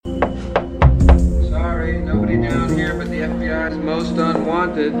FBI's most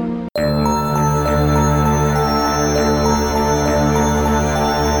unwanted.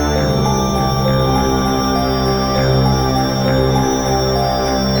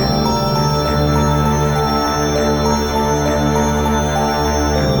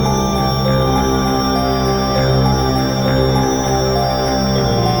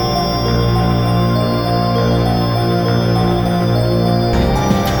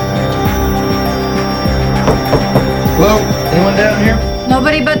 Hello? Anyone down here?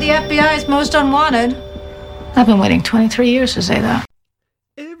 Nobody but the FBI's most unwanted. I've been waiting 23 years to say that.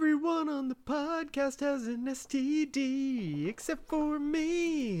 Everyone on the podcast has an STD except for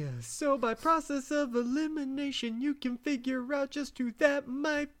me. So by process of elimination, you can figure out just who that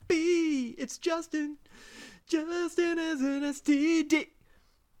might be. It's Justin. Justin has an STD.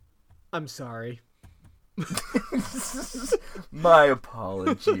 I'm sorry. My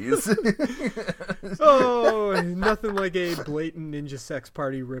apologies. Oh, nothing like a blatant ninja sex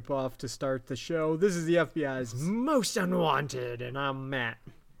party ripoff to start the show. This is the FBI's most unwanted, and I'm Matt.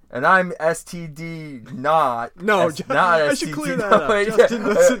 And I'm STD not. No, not I STD. should clear that up. Justin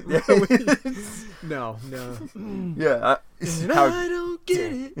doesn't really. No. Yeah. And I don't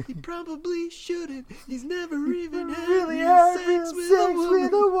get it. He probably shouldn't. He's never even really had having sex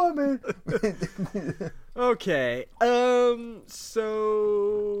with a woman. Okay.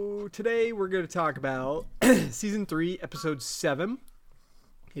 So today we're going to talk about season 3, episode 7.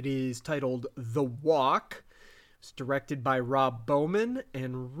 It is titled The Walk. It's directed by Rob Bowman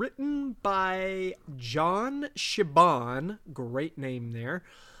and written by John Shiban. Great name there.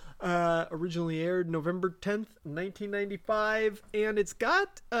 Originally aired November 10th, 1995. And it's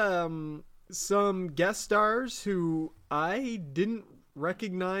got some guest stars who I didn't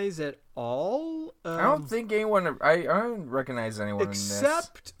recognize at all. I don't think anyone... I don't recognize anyone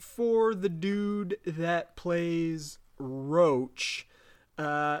except for the dude that plays Roach.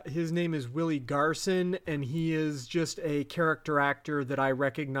 His name is Willie Garson, and he is just a character actor that I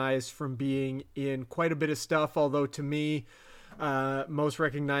recognize from being in quite a bit of stuff, although to me, most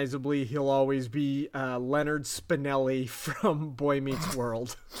recognizably, he'll always be Leonard Spinelli from Boy Meets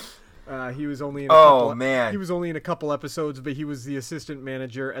World. He was only in He was only in a couple episodes, but he was the assistant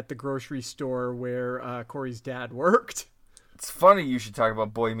manager at the grocery store where Corey's dad worked. It's funny you should talk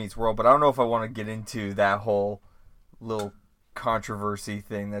about Boy Meets World, but I don't know if I want to get into that whole little controversy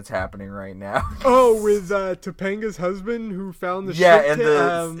thing that's happening right now. Oh, with Topanga's husband who found the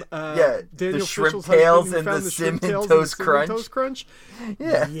the shrimp tails and the cinnamon toast crunch.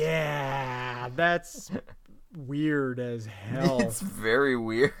 Yeah, that's weird as hell. It's very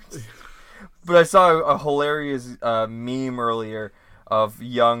weird. But I saw a hilarious meme earlier of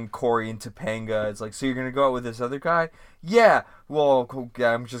young Corey and Topanga. It's like, so you're gonna go out with this other guy? Yeah. Well,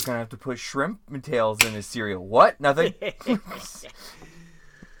 I'm just gonna have to put shrimp tails in his cereal. What? Nothing.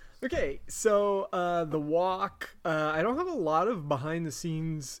 Okay, so The Walk. I don't have a lot of behind the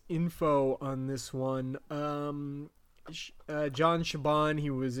scenes info on this one. John Shiban, he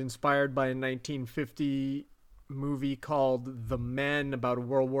was inspired by a 1950 movie called The Men about a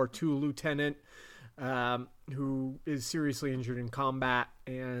World War II lieutenant who is seriously injured in combat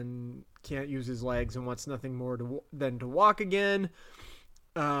and can't use his legs and wants nothing more than to walk again.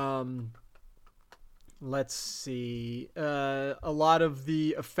 Let's see. A lot of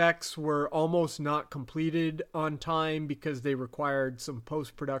the effects were almost not completed on time because they required some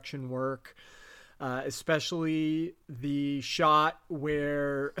post-production work, especially the shot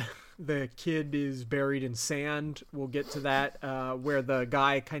where the kid is buried in sand. We'll get to that, where the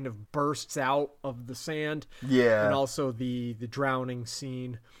guy kind of bursts out of the sand. Yeah. And also the drowning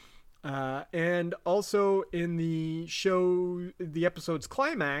scene. And also in the episode's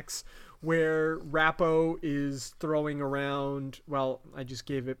climax, where Rappo is throwing around, well, I just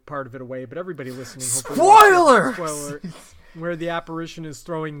gave it part of it away, but everybody listening, spoiler, where the apparition is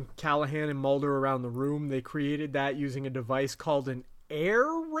throwing Callahan and Mulder around the room. They created that using a device called an air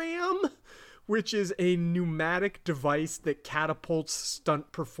ram, which is a pneumatic device that catapults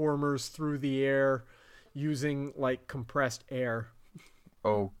stunt performers through the air using like compressed air.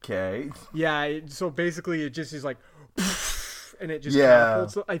 Okay. Yeah, so basically it just is like, and it just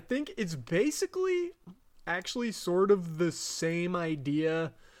catapults. I think it's basically actually sort of the same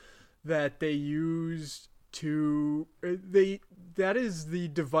idea that they used to that is the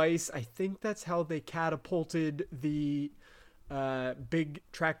device. I think that's how they catapulted the big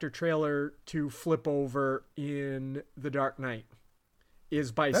tractor trailer to flip over in The Dark Knight.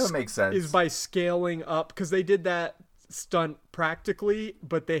 That makes sense. Is by scaling up, because they did that stunt practically,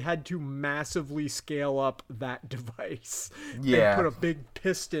 but they had to massively scale up that device. Yeah. And put a big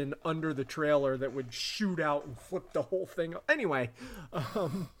piston under the trailer that would shoot out and flip the whole thing up. Anyway,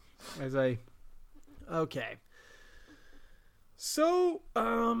 okay. So,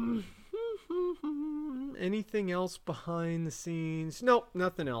 anything else behind the scenes? Nope,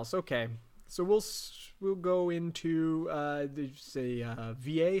 nothing else. Okay. So we'll go into there's a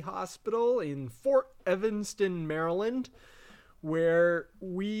VA hospital in Fort Evanston, Maryland, where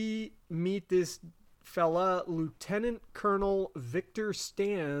we meet this fella, Lieutenant Colonel Victor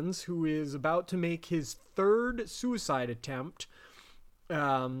Stans, who is about to make his third suicide attempt,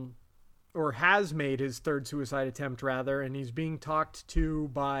 or has made his third suicide attempt rather, and he's being talked to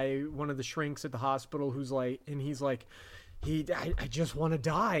by one of the shrinks at the hospital he's like, I just want to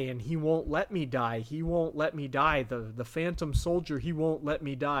die, and he won't let me die. He won't let me die. The Phantom Soldier, he won't let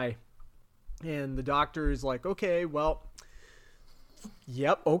me die. And the doctor is like, okay, well,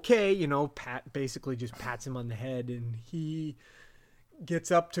 yep, okay. Basically just pats him on the head, and he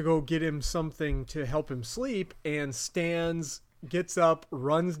gets up to go get him something to help him sleep, and gets up,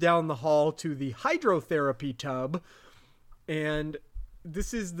 runs down the hall to the hydrotherapy tub, and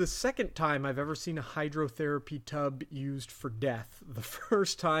this is the second time I've ever seen a hydrotherapy tub used for death. The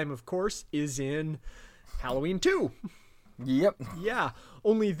first time, of course, is in Halloween 2. Yep. Yeah,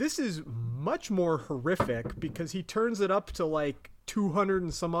 only this is much more horrific because he turns it up to like 200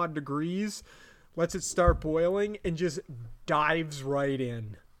 and some odd degrees, lets it start boiling, and just dives right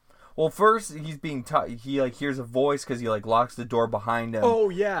in. Well, first he's being he hears a voice because he locks the door behind him. Oh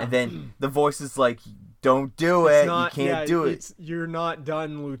yeah. And then the voice is like, "Don't do it. You can't do it. You're not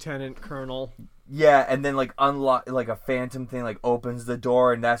done, Lieutenant Colonel." Yeah, and then unlock a phantom thing opens the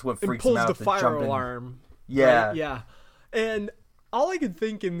door, and that's what freaks him out. Pulls the fire alarm. Yeah, right? Yeah. And all I could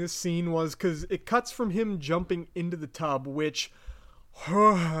think in this scene was because it cuts from him jumping into the tub, which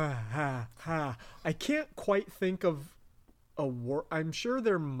I can't quite think of I'm sure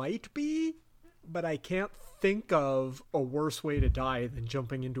there might be, but I can't think of a worse way to die than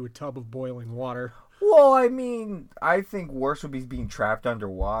jumping into a tub of boiling water. Well, I mean, I think worse would be being trapped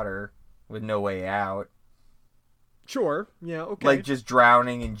underwater with no way out. Sure. Yeah, okay. Just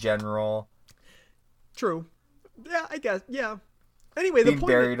drowning in general. True. Yeah, I guess. Yeah. Anyway, being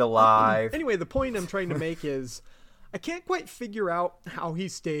buried alive. Anyway, the point I'm trying to make is I can't quite figure out how he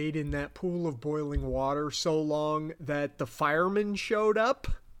stayed in that pool of boiling water so long that the firemen showed up.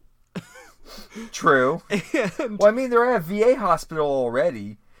 True. And well, I mean, they're at a VA hospital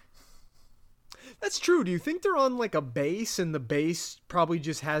already. That's true. Do you think they're on a base, and the base probably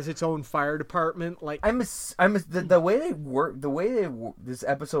just has its own fire department? The way they work, this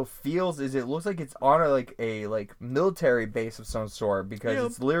episode feels is it looks like it's on a military base of some sort because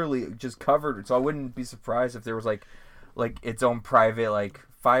it's literally just covered. So I wouldn't be surprised if there was its own private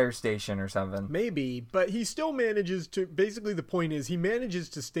fire station or something. Maybe, but he still manages to. Basically, the point is he manages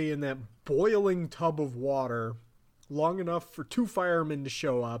to stay in that boiling tub of water long enough for 2 firemen to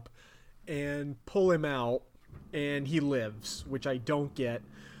show up and pull him out, and he lives, which I don't get.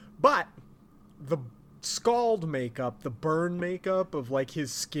 But the scald makeup, the burn makeup of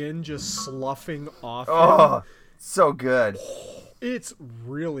his skin just sloughing off him, so good. It's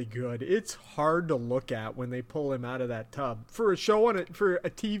really good. It's hard to look at when they pull him out of that tub. For a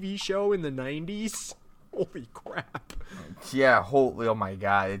TV show in the 90s, holy crap. Yeah, oh my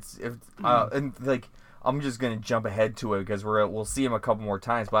god. I'm just gonna jump ahead to it because we'll see him a couple more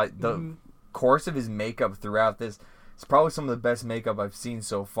times. But the course of his makeup throughout this is probably some of the best makeup I've seen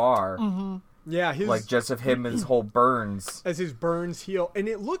so far. Mm-hmm. Yeah, just of him and his whole burns as his burns heal, and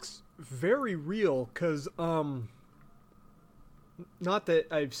it looks very real. Because not that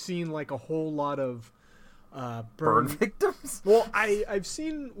I've seen a whole lot of burn victims. Well, I've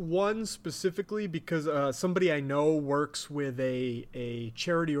seen one specifically because somebody I know works with a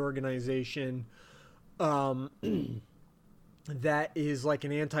charity organization. That is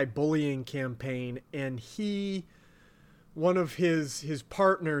an anti-bullying campaign, and one of his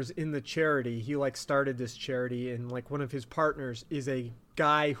partners in the charity, he started this charity, and one of his partners is a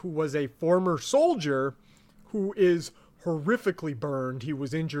guy who was a former soldier who is horrifically burned. He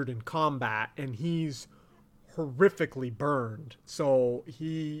was injured in combat, and he's horrifically burned. So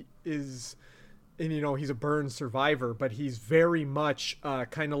he is, and he's a burn survivor, but he's very much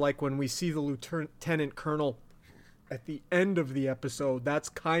kind of like when we see the Lieutenant Colonel at the end of the episode. That's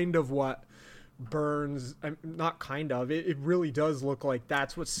kind of what burns, not kind of, it really does look like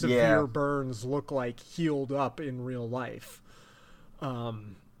that's what severe burns look like healed up in real life.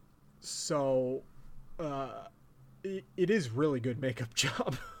 It is really good makeup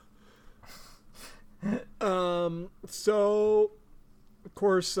job. So, of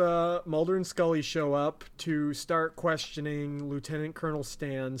course, Mulder and Scully show up to start questioning Lieutenant Colonel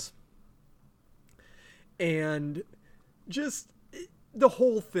Stans. And just the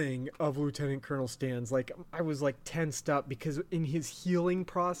whole thing of Lieutenant Colonel Stans, like, I was, like, tensed up because in his healing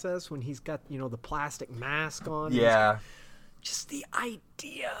process, when he's got, you know, the plastic mask on. Yeah. Just the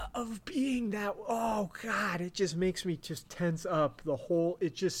idea of being that, oh God, it just makes me just tense up.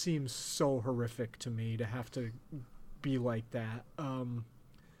 It just seems so horrific to me to have to be like that.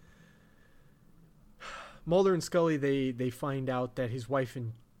 Mulder and Scully, they find out that his wife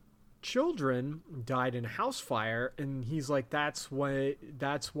and children died in a house fire, and he's like, that's why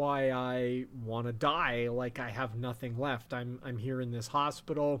I want to die. Like, I have nothing left. I'm here in this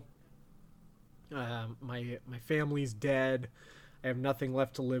hospital. My family's dead. I have nothing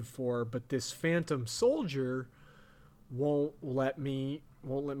left to live for. But this phantom soldier won't let me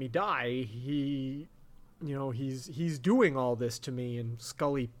die. He's doing all this to me. And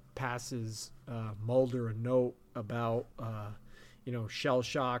Scully passes Mulder a note about shell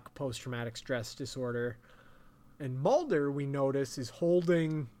shock, post traumatic stress disorder. And Mulder, we notice, is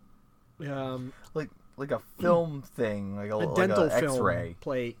holding like a film thing, like a dental like a film X-ray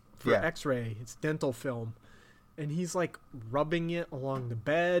plate. For X-ray, it's dental film, and he's like rubbing it along the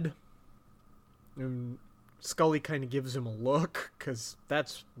bed, and Scully kind of gives him a look because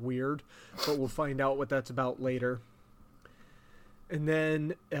that's weird, but we'll find out what that's about later. And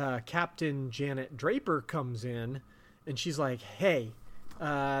then Captain Janet Draper comes in, and she's like, "Hey,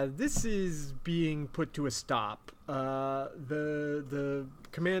 this is being put to a stop. The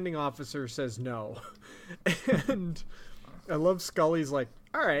commanding officer says no," and I love Scully's like,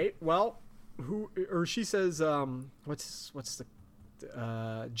 all right, well, she says, what's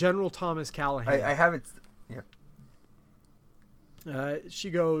the General Thomas Callahan. I have it. Yeah. She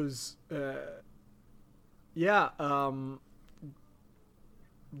goes,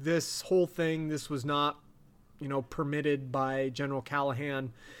 this whole thing, this was not, permitted by General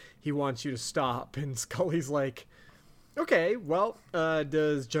Callahan. He wants you to stop. And Scully's like, okay, well,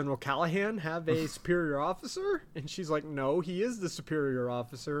 does General Callahan have a superior officer? And she's like, no, he is the superior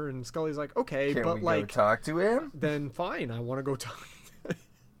officer. And Scully's like, okay, Can but we like, go talk to him? Then fine, I want to go talk.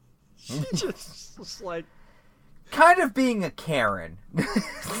 She just like, kind of being a Karen. a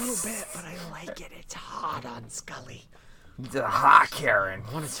little bit, but I like it. It's hot on Scully. It's a hot Karen.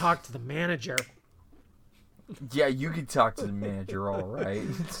 I want to talk to the manager. Yeah, you can talk to the manager, all right.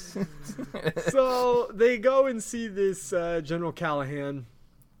 So they go and see this General Callahan,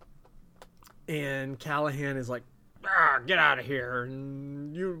 and Callahan is like, get out of here,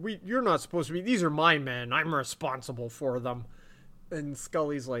 and you're not supposed to be. These are my men. I'm responsible for them. And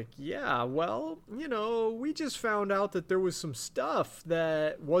Scully's like, yeah, well, we just found out that there was some stuff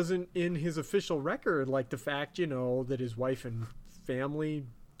that wasn't in his official record, like the fact, that his wife and family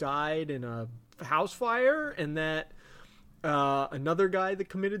died in a house fire, and that another guy that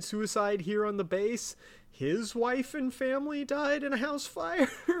committed suicide here on the base, his wife and family died in a house fire.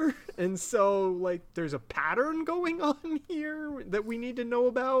 And so, like, there's a pattern going on here that we need to know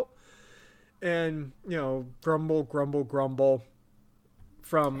about. And, grumble, grumble, grumble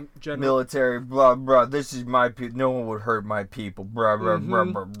from General military, blah, blah, this is my people, no one would hurt my people, blah, blah, blah,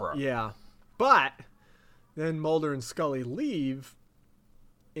 blah, blah. Yeah. But then Mulder and Scully leave,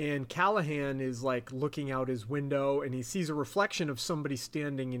 and Callahan is like looking out his window, and he sees a reflection of somebody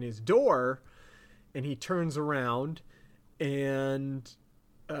standing in his door, and he turns around, and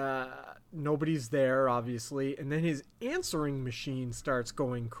nobody's there, obviously. And then his answering machine starts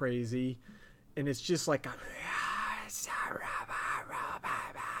going crazy, and it's just like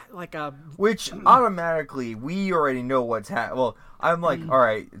which automatically we already know what's happening. Well, I'm like, all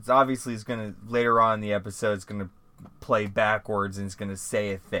right, it's gonna later on in the episode, it's gonna play backwards and it's gonna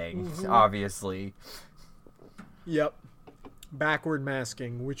say a thing. Obviously. Yep. Backward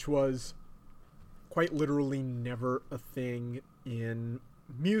masking, which was quite literally never a thing in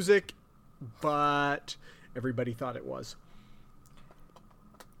music, but everybody thought it was.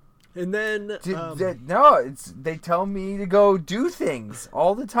 And then they tell me to go do things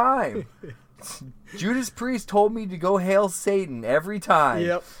all the time. Judas Priest told me to go hail Satan every time.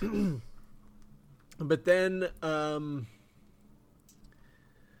 Yep. But then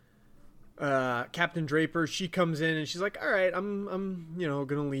Captain Draper, she comes in and she's like, all right, I'm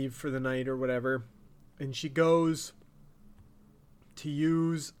gonna leave for the night or whatever. And she goes to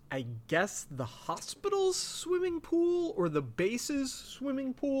use, I guess, the hospital's swimming pool or the base's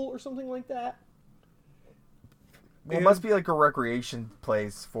swimming pool or something like that. Well, it must be like a recreation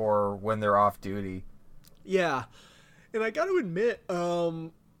place for when they're off duty. Yeah. And I got to admit,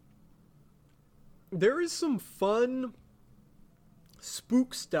 there is some fun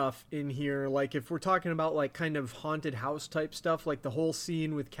spook stuff in here. Like if we're talking about like kind of haunted house type stuff, like the whole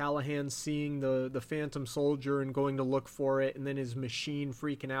scene with Callahan seeing the Phantom Soldier and going to look for it, and then his machine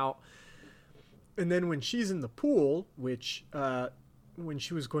freaking out. And then when she's in the pool, which when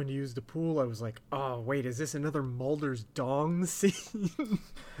she was going to use the pool, I was like, oh wait, is this another Mulder's dong scene?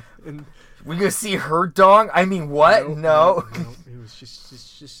 And we gonna see her dong? I mean, what? No. It was just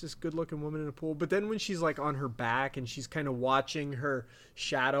this good looking woman in a pool. But then when she's like on her back and she's kind of watching her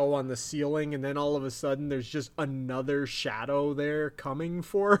shadow on the ceiling, and then all of a sudden there's just another shadow there coming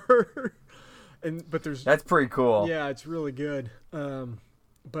for her. That's pretty cool. Yeah, it's really good.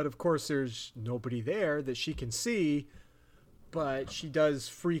 But of course there's nobody there that she can see. But she does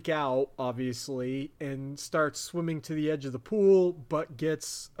freak out, obviously, and starts swimming to the edge of the pool, but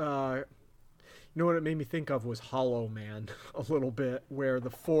gets, you know what it made me think of was Hollow Man a little bit, where the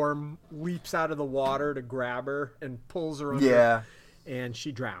form leaps out of the water to grab her and pulls her under, and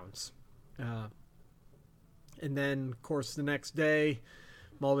she drowns. And then, of course, the next day,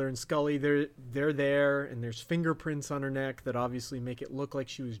 Mulder and Scully, they're there, and there's fingerprints on her neck that obviously make it look like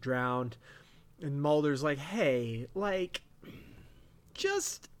she was drowned. And Mulder's like, hey, like,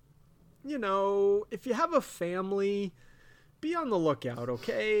 just, you know, if you have a family, be on the lookout,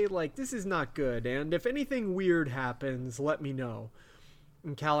 okay? Like, this is not good. And if anything weird happens, let me know.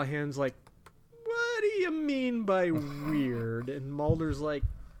 And Callahan's like, what do you mean by weird? And Mulder's like,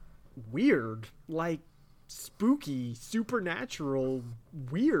 weird? Like, spooky, supernatural,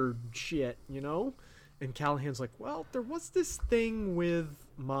 weird shit, you know? And Callahan's like, well, there was this thing with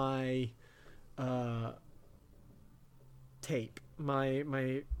my, tape.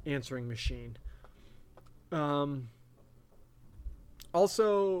 My answering machine.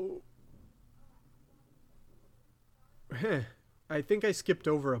 Also, I think I skipped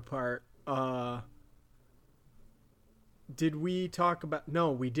over a part. Did we talk about... No,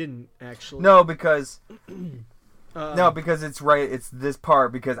 we didn't, actually. No, because... because it's right. It's this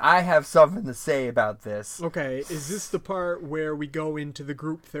part, because I have something to say about this. Okay, is this the part where we go into the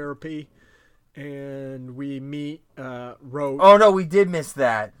group therapy and we meet Roach? Oh no, we did miss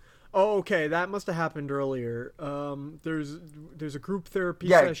that. Oh, okay, that must have happened earlier. There's a group therapy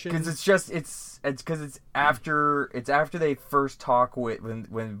session. Yeah, because it's after they first talk with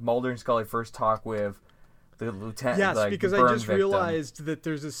when Mulder and Scully first talk with the lieutenant. Yes, like, because the I burn just victim. realized that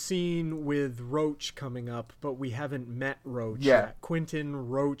there's a scene with Roach coming up, but we haven't met Roach yet. Quentin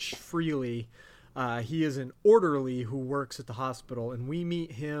Roach Freely. He is an orderly who works at the hospital, and we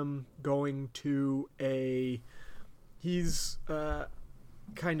meet him going to he's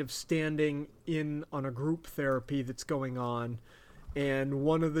kind of standing in on a group therapy that's going on, and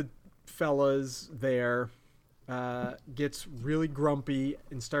one of the fellas there gets really grumpy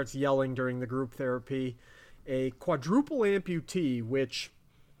and starts yelling during the group therapy. A quadruple amputee, which...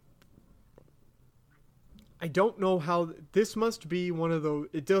 I don't know how... This must be one of those...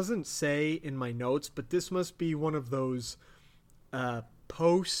 It doesn't say in my notes, but this must be one of those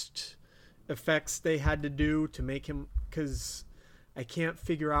post effects they had to do to make him... Because I can't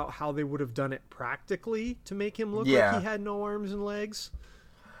figure out how they would have done it practically to make him look like he had no arms and legs.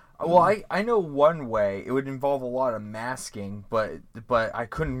 Well, I know one way. It would involve a lot of masking, but I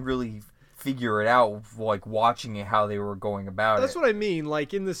couldn't really figure it out, like, watching it, how they were going about it. That's what I mean.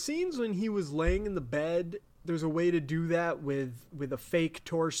 Like, in the scenes when he was laying in the bed... There's a way to do that with a fake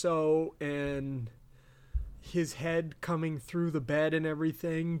torso and his head coming through the bed and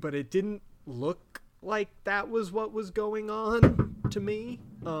everything, but it didn't look like that was what was going on to me.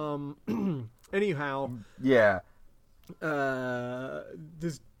 Anyhow,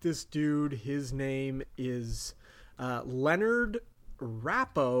 this dude, his name is Leonard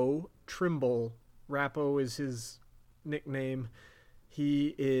Rappo Trimble. Rappo is his nickname.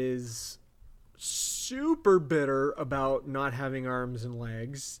 He is super bitter about not having arms and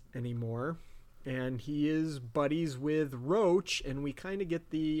legs anymore, and he is buddies with Roach, and we kind of get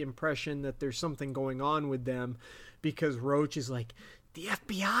the impression that there's something going on with them, because Roach is like, the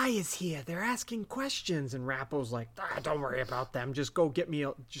FBI is here, they're asking questions, and Rappo's like, don't worry about them, just go get me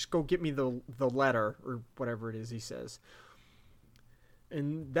the letter, or whatever it is he says.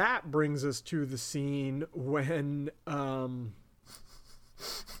 And that brings us to the scene when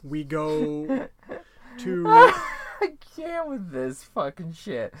we go to... I can't with this fucking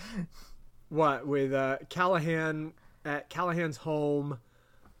shit. What? With Callahan at Callahan's home.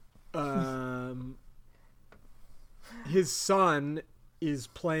 His son is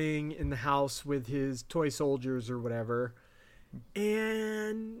playing in the house with his toy soldiers or whatever.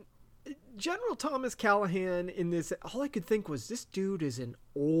 And General Thomas Callahan in this, all I could think was this dude is an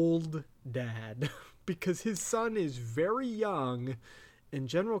old dad because his son is very young and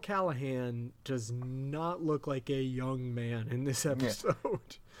General Callahan does not look like a young man in this episode.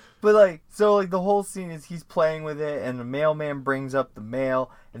 Yeah. But the whole scene is he's playing with it and the mailman brings up the mail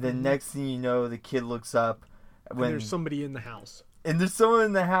and then next thing you know the kid looks up when and there's somebody in the house. And there's someone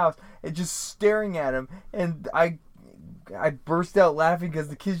in the house and just staring at him and I burst out laughing because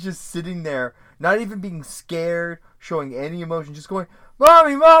the kid's just sitting there, not even being scared, showing any emotion, just going,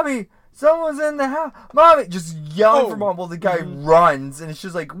 Mommy, someone's in the house. Mommy, just yelling for Mom while the guy runs. And it's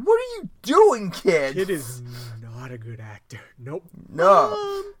just like, what are you doing, kid? Kid is not a good actor. Nope. No.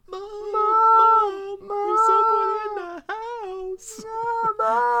 Mom, there's someone in the house.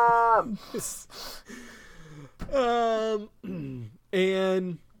 Mom.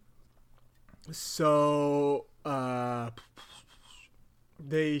 And so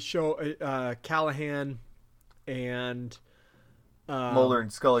they show Callahan and Mulder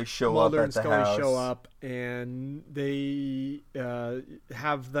and Scully show up at the house. Show up and they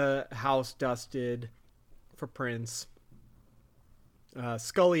have the house dusted for prints.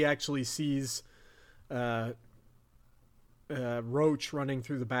 Scully actually sees Roach running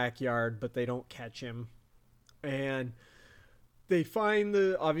through the backyard, but they don't catch him. And they find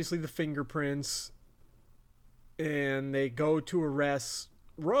obviously the fingerprints and they go to arrest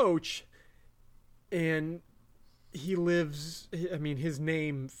Roach, and he lives, I mean, his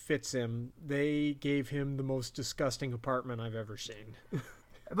name fits him. They gave him the most disgusting apartment I've ever seen.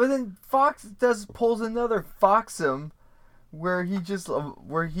 But then Fox pulls another Foxum where he just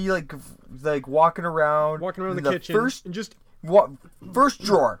like walking around the kitchen first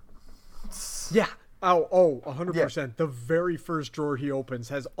drawer. Yeah. 100%. Yeah. The very first drawer he opens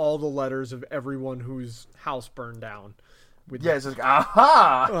has all the letters of everyone whose house burned down. It's like,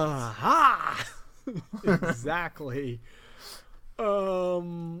 aha! Aha! Exactly.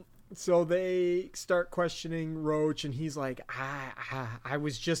 So they start questioning Roach, and he's like, I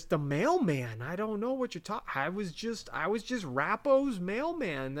was just the mailman. I don't know what you're talking. I was just Rappo's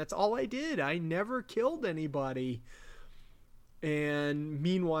mailman. That's all I did. I never killed anybody. And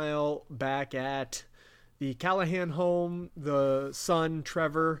meanwhile, back at the Callahan home, the son,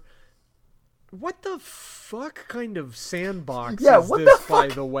 Trevor, what the fuck kind of sandbox is this, by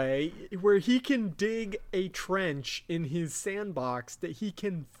the way, where he can dig a trench in his sandbox that he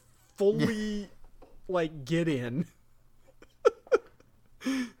can fully, get in?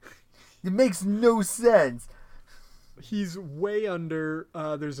 It makes no sense. He's way under.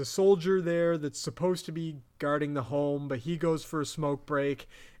 There's a soldier there that's supposed to be guarding the home, but he goes for a smoke break,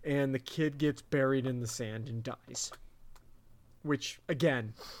 and the kid gets buried in the sand and dies. Which,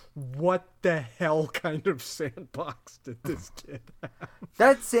 again, what the hell kind of sandbox did this kid have?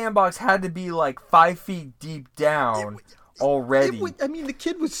 That sandbox had to be 5 feet deep down already. The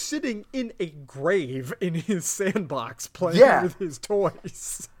kid was sitting in a grave in his sandbox playing with his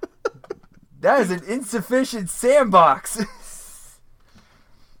toys. That is an insufficient sandbox.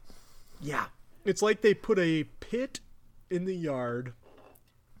 Yeah. It's like they put a pit in the yard.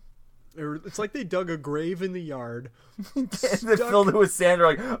 Or it's like they dug a grave in the yard. And they filled it with sand. They're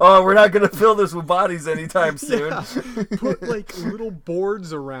like, oh, we're not going to fill this with bodies anytime soon. Yeah. Put little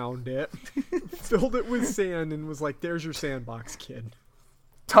boards around it. Filled it with sand and was like, there's your sandbox, kid.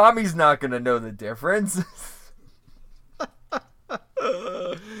 Tommy's not going to know the difference.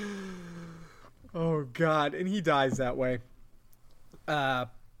 Oh, God. And he dies that way.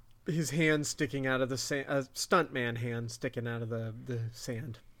 His hand sticking out of the sand. Stuntman hand sticking out of the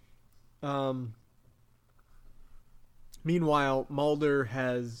sand. Meanwhile, Mulder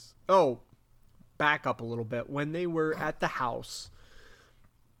has... back up a little bit. When they were at the house,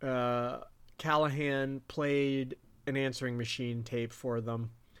 Callahan played an answering machine tape for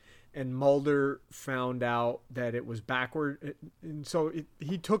them. And Mulder found out that it was backward. And so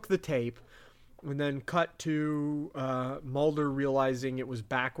he took the tape and then cut to Mulder realizing it was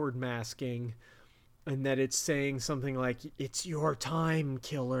backward masking and that it's saying something like, "It's your time,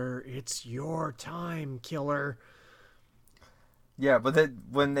 killer. It's your time, killer." Yeah, but then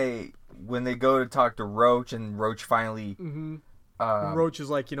when they go to talk to Roach and Roach finally... Roach is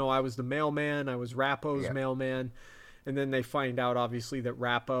like, I was the mailman. I was Rappo's mailman. And then they find out, obviously, that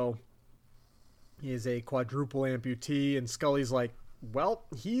Rappo is a quadruple amputee. And Scully's like, well,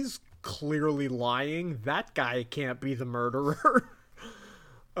 he's clearly lying. That guy can't be the murderer.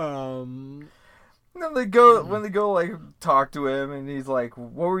 Then when they go talk to him, and he's like,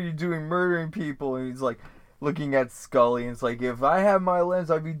 what were you doing murdering people? And he's like, looking at Scully, and it's like, if I had my lens,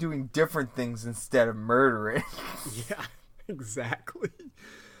 I'd be doing different things instead of murdering. Yeah, exactly.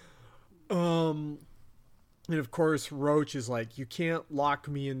 And of course, Roach is like, you can't lock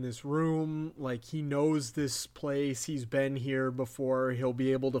me in this room. Like, he knows this place. He's been here before. He'll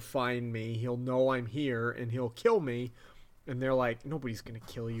be able to find me. He'll know I'm here and he'll kill me. And they're like, nobody's going to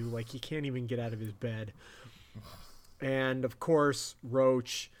kill you. Like, he can't even get out of his bed. And of course,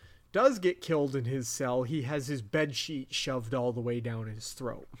 Roach does get killed in his cell. He has his bed sheet shoved all the way down his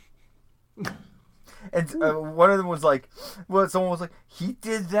throat. And one of them was like, someone was like, he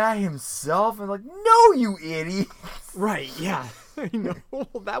did that himself? And like, no, you idiot. Right, yeah. I know.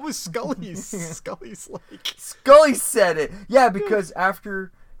 That was Scully's. Scully's like... Scully said it. Yeah, because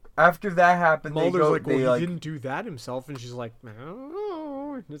after that happened, Mulder's like, well, he didn't do that himself. And she's like, I don't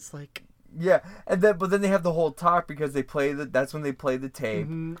know. And it's like... Yeah, but then they have the whole talk because that's when they play the tape.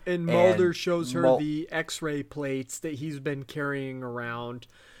 Mm-hmm. And Mulder shows her the X-ray plates that he's been carrying around.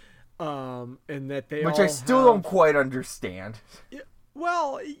 And that which I still don't quite understand.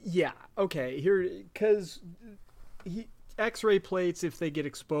 Well, yeah, okay, here, because X-ray plates, if they get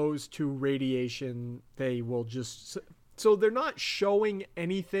exposed to radiation, they will just, so they're not showing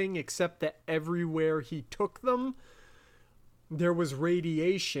anything except that everywhere he took them, there was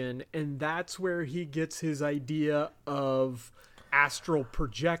radiation, and that's where he gets his idea of astral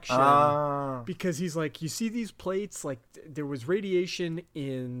projection, because he's like, you see these plates, like there was radiation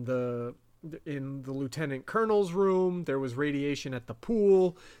in the lieutenant colonel's room, there was radiation at the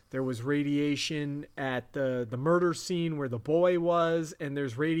pool, there was radiation at the murder scene where the boy was, and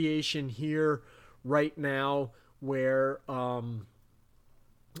there's radiation here right now where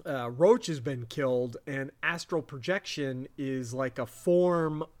Roach has been killed, and astral projection is like a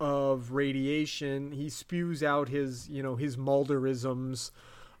form of radiation. He spews out his Mulderisms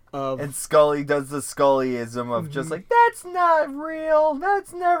of... And Scully does the Scullyism of just like, that's not real.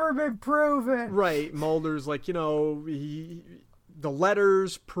 That's never been proven. Right. Mulder's like, the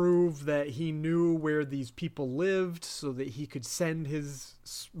letters prove that he knew where these people lived so that he could send his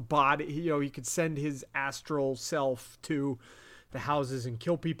body, he could send his astral self to the houses and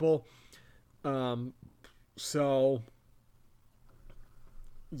kill people. So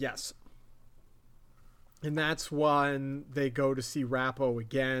yes. And that's when they go to see Rappo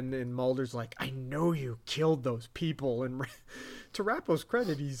again, and Mulder's like, I know you killed those people. And to Rappo's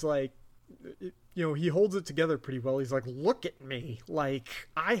credit, he's like, he holds it together pretty well. He's like, look at me. Like,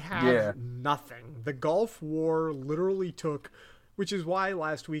 I have nothing. The Gulf War literally took, which is why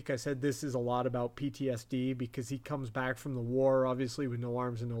last week I said this is a lot about PTSD, because he comes back from the war, obviously, with no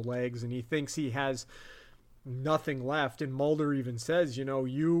arms and no legs, and he thinks he has nothing left. And Mulder even says,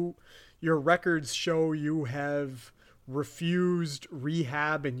 your records show you have refused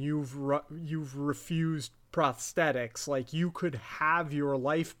rehab and you've refused prosthetics. Like, you could have your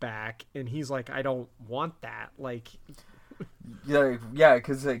life back. And he's like, I don't want that. Like, yeah,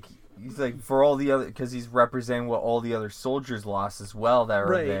 because he's like, for all the other, because he's representing what all the other soldiers lost as well that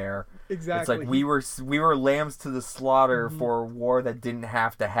were there. Exactly. It's like we were lambs to the slaughter for a war that didn't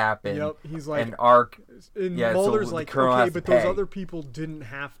have to happen. Yep. He's like, and Mulder's so like, okay, but those other people didn't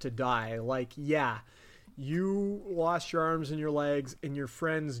have to die. Like, yeah, you lost your arms and your legs and your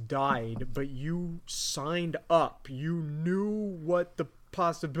friends died, but you signed up. You knew what the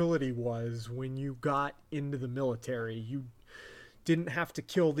possibility was when you got into the military. You didn't have to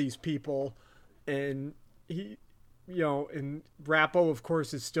kill these people. And he, and Rappo, of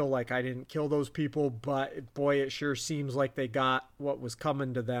course, is still like, I didn't kill those people, but boy, it sure seems like they got what was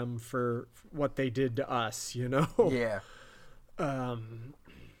coming to them for what they did to us, Yeah.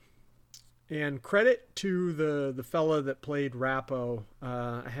 And credit to the fella that played Rappo.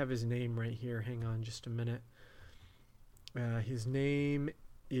 I have his name right here. Hang on just a minute. His name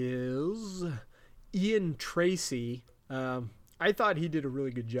is Ian Tracy. I thought he did a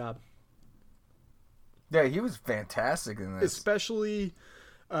really good job. Yeah, he was fantastic in this. Especially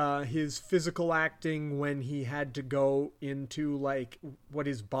his physical acting when he had to go into like what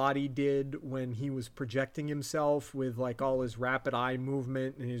his body did when he was projecting himself with like all his rapid eye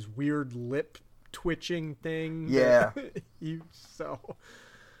movement and his weird lip twitching thing. Yeah.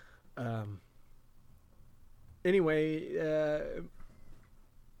 Anyway,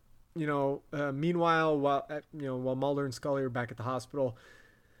 meanwhile, while Mulder and Scully are back at the hospital,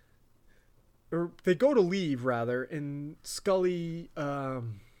 or they go to leave rather, and Scully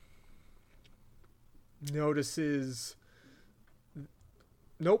notices,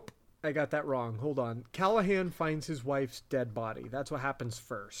 nope, I got that wrong. Hold on. Callahan finds his wife's dead body. That's what happens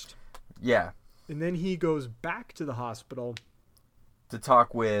first. Yeah. And then he goes back to the hospital to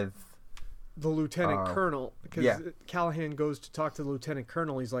talk with the lieutenant colonel, because Callahan goes to talk to the lieutenant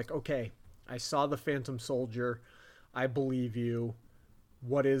colonel. He's like, okay, I saw the Phantom Soldier. I believe you.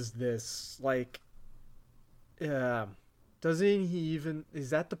 what is this? Like, doesn't he even, is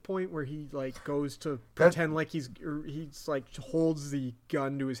that the point where he like goes to pretend like he's like holds the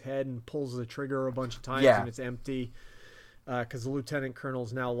gun to his head and pulls the trigger a bunch of times and it's empty? Because the lieutenant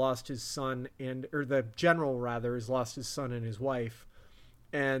colonel's now lost his son or the general rather has lost his son and his wife.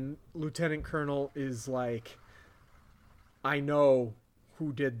 And lieutenant colonel is like, I know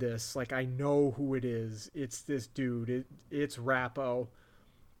who did this. Like, I know who it is. It's this dude. It's Rappo.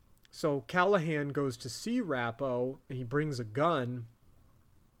 So Callahan goes to see Rappo, and he brings a gun.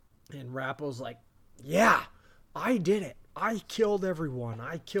 And Rappo's like, yeah, I did it. I killed everyone.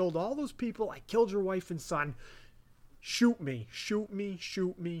 I killed all those people. I killed your wife and son. Shoot me, shoot me,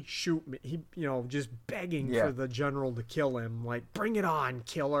 shoot me, shoot me. He, just begging for the general to kill him. Like, bring it on,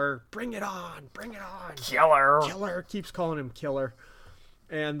 killer. Bring it on, bring it on. Killer. Killer. Keeps calling him killer.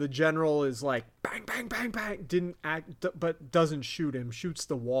 And the general is like, bang, bang, bang, bang. Didn't act, but doesn't shoot him. Shoots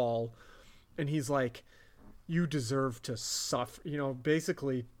the wall. And he's like, you deserve to suffer.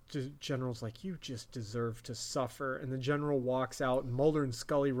 Basically, general's like, you just deserve to suffer. And the general walks out, and Mulder and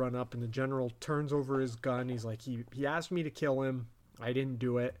Scully run up, and the general turns over his gun. He's like, he asked me to kill him. I didn't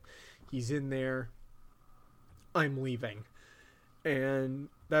do it. He's in there. I'm leaving. And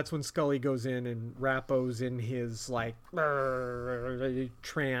that's when Scully goes in, and Rappo's in his like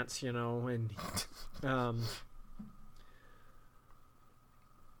trance, and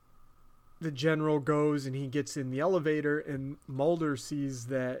the general goes and he gets in the elevator, and Mulder sees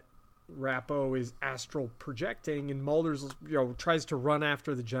that Rappo is astral projecting, and Mulder's tries to run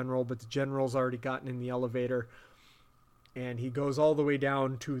after the general, but the general's already gotten in the elevator, and he goes all the way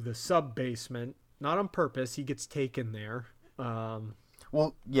down to the sub basement, not on purpose. He gets taken there.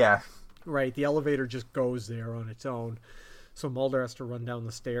 Well, yeah. Right, the elevator just goes there on its own. So Mulder has to run down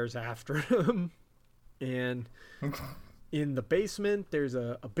the stairs after him. And in the basement, there's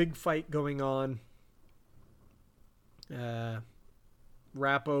a big fight going on.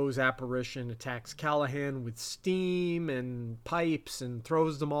 Rappo's apparition attacks Callahan with steam and pipes and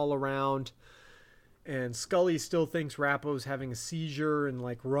throws them all around. And Scully still thinks Rappo's having a seizure and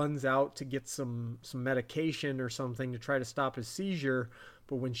like runs out to get some medication or something to try to stop his seizure.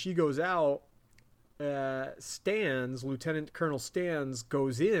 But when she goes out, Lieutenant Colonel Stans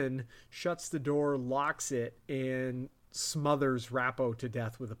goes in, shuts the door, locks it, and smothers Rappo to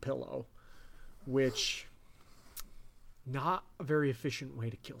death with a pillow, which not a very efficient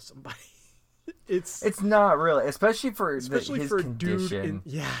way to kill somebody. It's not really, especially for his a condition.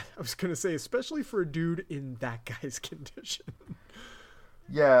 Dude I was gonna say, especially for a dude in that guy's condition.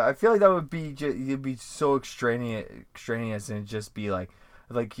 Yeah, I feel like that would be it'd be so extraneous, and it'd just be like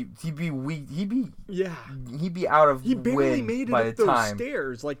he'd be weak. He'd be out of. He barely made it by up the those time.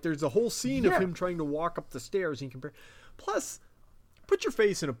 stairs. Like, there's a whole scene of him trying to walk up the stairs. And plus, put your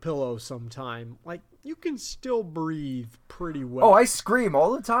face in a pillow sometime. Like, you can still breathe pretty well. Oh, I scream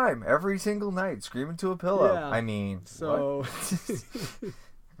all the time, every single night, scream into a pillow. Yeah. I mean, so.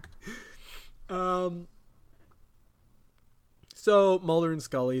 So Mulder and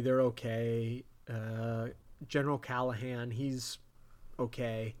Scully, they're okay. General Callahan, he's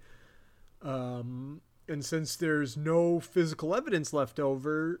okay. And since there's no physical evidence left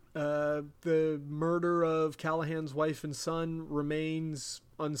over, the murder of Callahan's wife and son remains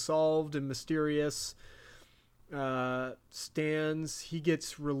unsolved and mysterious. Stans, he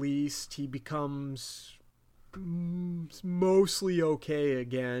gets released. He becomes mostly okay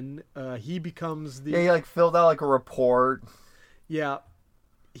again. He becomes the... Yeah, he filled out a report. Yeah,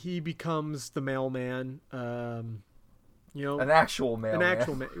 he becomes the mailman. An actual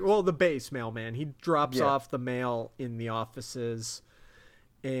mailman. Well, the base mailman. He drops off the mail in the offices,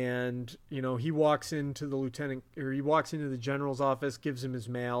 and he walks into the general's office, gives him his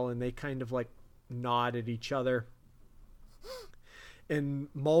mail, and they kind of nod at each other. And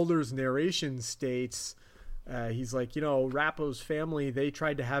Mulder's narration states, he's like, Rappo's family, they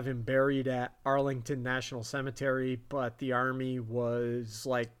tried to have him buried at Arlington National Cemetery, but the Army was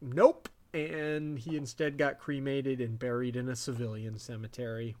like, nope. And he instead got cremated and buried in a civilian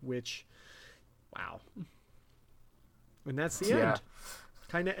cemetery, which, wow. And that's the end.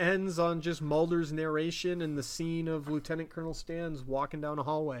 Kind of ends on just Mulder's narration and the scene of Lieutenant Colonel Stans walking down a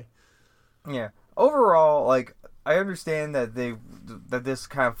hallway. Yeah. Overall, I understand that this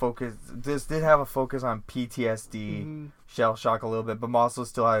kind of focus, this did have a focus on PTSD, shell shock a little bit, but also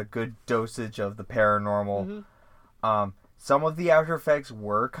still had a good dosage of the paranormal. Some of the after effects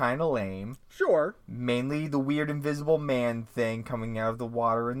were kind of lame. Sure. Mainly the weird invisible man thing coming out of the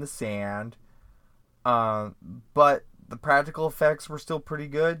water and the sand. But the practical effects were still pretty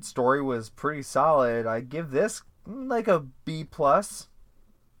good. Story was pretty solid. I'd give this a B+.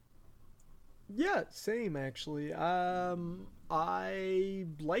 Yeah, same actually. I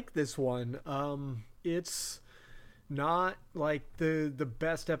like this one. It's not like the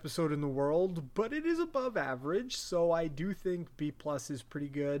best episode in the world, but it is above average, so I do think B+ is pretty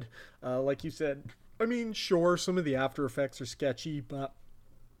good. Like you said, I mean, sure, some of the after effects are sketchy, but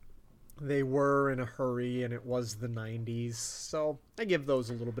they were in a hurry and it was the 90s, so I give those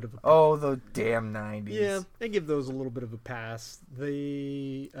a little bit of a Oh, the damn 90s. Yeah, I give those a little bit of a pass.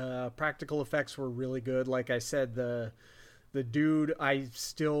 The practical effects were really good. Like I said, the dude, I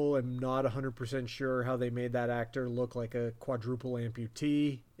still am not 100% sure how they made that actor look like a quadruple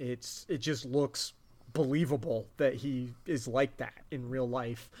amputee. It just looks believable that he is like that in real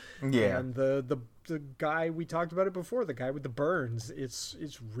life. Yeah. And the guy, we talked about it before, the guy with the burns, it's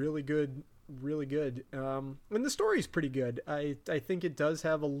really good, really good. And the story's pretty good. I think it does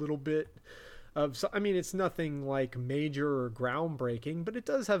have a little bit of, I mean, it's nothing like major or groundbreaking, but it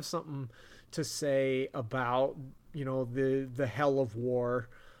does have something to say about, you know, the hell of war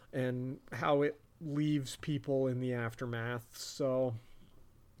and how it leaves people in the aftermath. So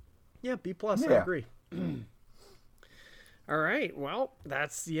yeah, B+, I agree. All right, well,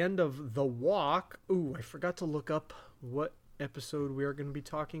 that's the end of The Walk. Ooh, I forgot to look up what episode we are going to be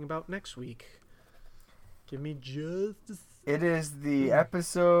talking about next week. Give me just a It is the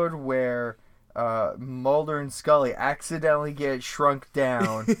episode where Mulder and Scully accidentally get shrunk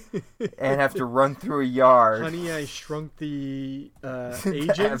down and have to run through a yard. Honey, I Shrunk the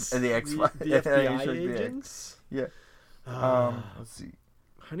agents? The FBI agents? Yeah. Let's see.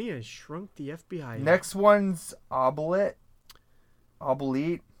 Honey, I Shrunk the FBI. Next one's Obelete.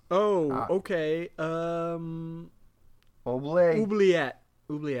 Oh, okay. Oubliette.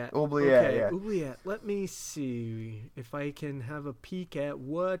 Okay, yeah. Oubliette. Let me see if I can have a peek at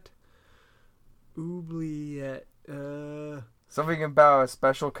what Oubliette. Something about a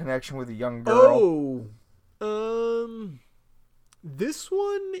special connection with a young girl. This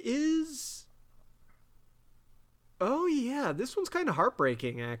one is. Oh yeah, this one's kind of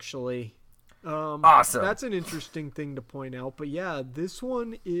heartbreaking actually. Awesome. That's an interesting thing to point out, but yeah, this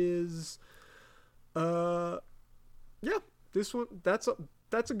one is. Yeah, this one. That's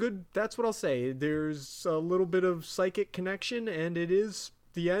a good. That's what I'll say. There's a little bit of psychic connection, and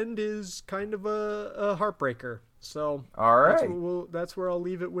the end is kind of a heartbreaker. So all right, that's where I'll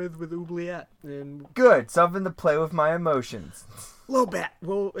leave it with Oubliette. And good, something to play with my emotions. A little bit.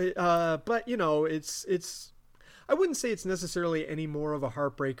 Well, but you know, it's. I wouldn't say it's necessarily any more of a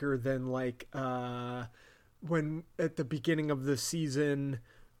heartbreaker than like when at the beginning of the season.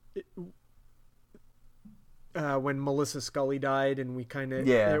 When Melissa Scully died, and we kind of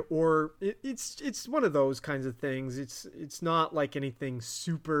or it's one of those kinds of things. It's not like anything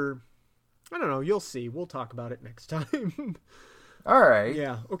super. I don't know. You'll see. We'll talk about it next time. All right.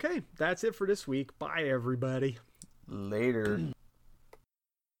 Yeah. Okay. That's it for this week. Bye, everybody. Later.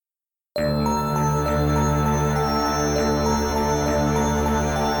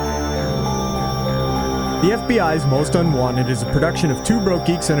 The FBI's Most Unwanted is a production of Two Broke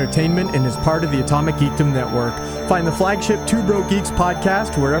Geeks Entertainment and is part of the Atomic Geekdom Network. Find the flagship Two Broke Geeks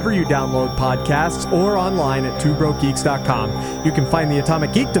podcast wherever you download podcasts or online at twobrokegeeks.com. You can find the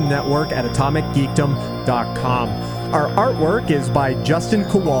Atomic Geekdom Network at atomicgeekdom.com. Our artwork is by Justin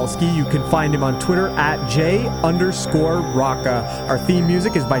Kowalski. You can find him on Twitter at @J_Rocka. Our theme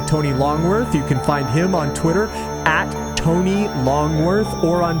music is by Tony Longworth. You can find him on Twitter at Tony Longworth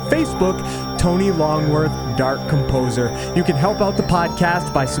or on Facebook, Tony Longworth Dark Composer. You can help out the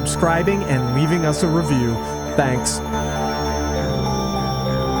podcast by subscribing and leaving us a review. Thanks.